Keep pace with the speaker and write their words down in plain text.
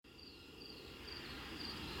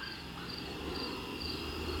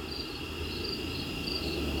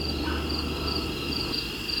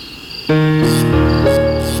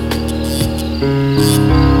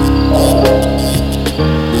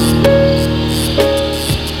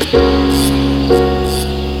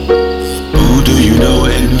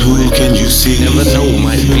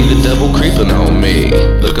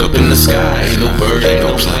sky, ain't no bird, ain't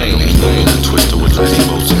no plane, ain't even a twister with lightning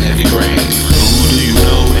bolts and heavy rain. Who do you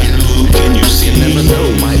know and who can you see? You never know,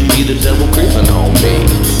 might be the devil creeping on me.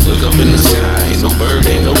 Look up in the sky, ain't no bird,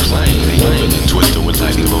 ain't no plane, ain't even a twister with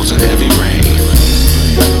lightning bolts and heavy rain.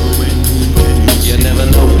 You never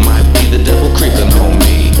know, might be the devil creeping on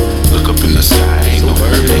me. Look up in the sky, ain't no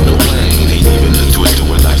bird, ain't no plane, ain't even a twister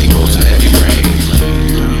with lightning bolts and heavy rain.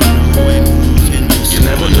 You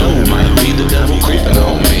never know, might be the devil creeping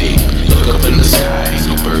on me. Look up in the sky, ain't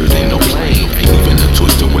no bird, ain't no plane, ain't even a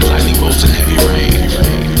twister with lightning bolts and heavy rain.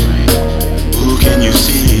 Who can you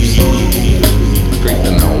see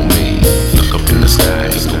creeping on me? Look up in the sky,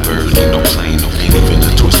 ain't no bird, ain't no plane, ain't even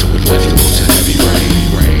a twister with lightning bolts and heavy rain.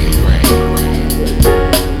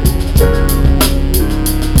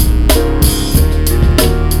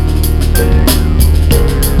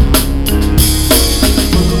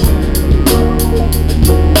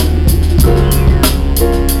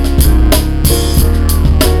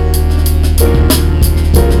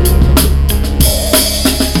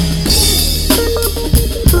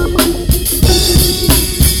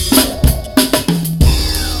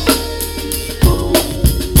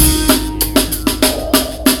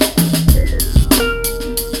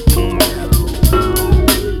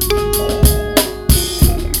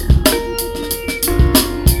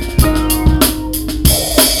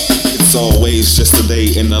 It's always just a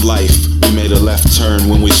day in the life. We made a left turn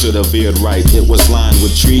when we should have veered right. It was lined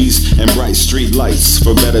with trees and bright street lights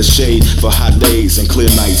for better shade, for hot days and clear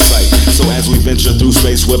night sight. So as we venture through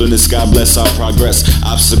space wilderness, God bless our progress.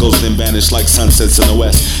 Obstacles then vanish like sunsets in the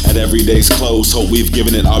west. At every day's close, hope we've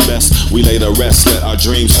given it our best. We lay to rest, let our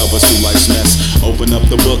dreams help us through life's mess. Open up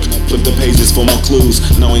the book, flip the pages for more clues.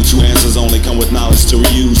 Knowing true answers only come with knowledge to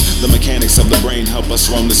reuse. The mechanics of the brain help us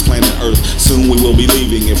roam this planet Earth. Soon we will be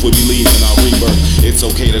leaving if we believe in our rebirth. It's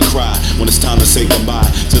okay to cry when it's time to say goodbye.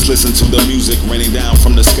 Just listen to the music raining down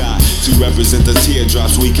from the sky to represent the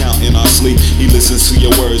teardrops we count in our sleep. He listens to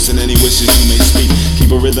your words and any wishes you may speak.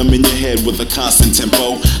 Keep a rhythm in your head with a constant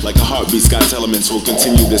tempo. Like a heartbeat, God's elements will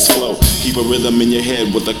continue this flow. Keep a rhythm in your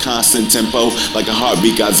head with a constant tempo. Like a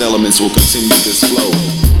heartbeat, God's elements will continue this flow.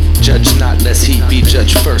 Judge not lest he be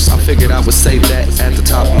judged first. I figured I would say that at the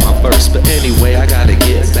top of my verse, but anyway, I gotta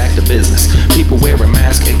get back to business. People wearing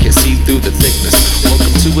masks and can see through the thickness.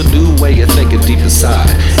 Welcome to a new way of thinking deep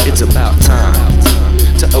inside. It's about time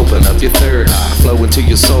to open up your third eye, flow into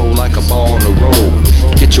your soul like a ball on the road.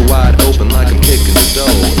 Get you wide open like I'm kicking the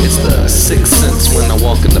dough. It's the sixth sense when I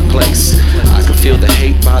walk in the place. I can feel the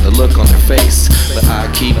hate by the look on their face, but I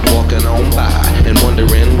keep walking on by and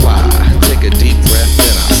wondering why. Take a deep breath,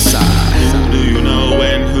 then I sigh. Who do you know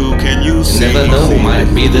and who can you see? Never know,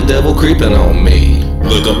 might be the devil creeping on me.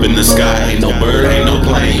 Look up in the sky, ain't no bird, ain't no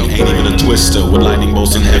plane, ain't even a twister with lightning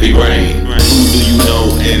bolts and heavy rain. Who do you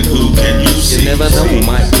know and who can you see? You never know,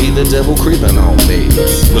 might be the devil creeping on me.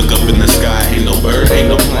 Look up in the sky, ain't no bird, ain't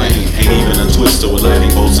no plane, ain't even a twister with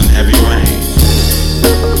lightning bolts and heavy rain.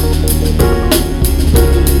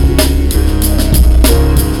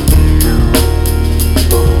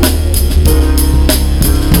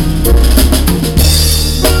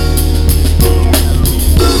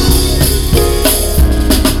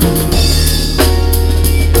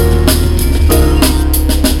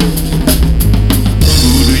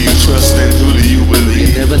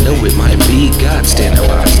 It might be God standing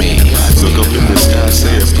by me. Look up in the sky,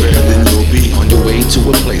 say a prayer, then you'll be on your way to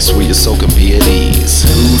a place where your soul can be at ease.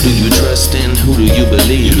 Who do you trust in? Who do you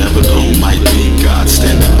believe? You never know, might be God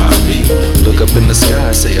standing by me. Look up in the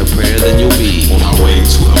sky, say a prayer, then you'll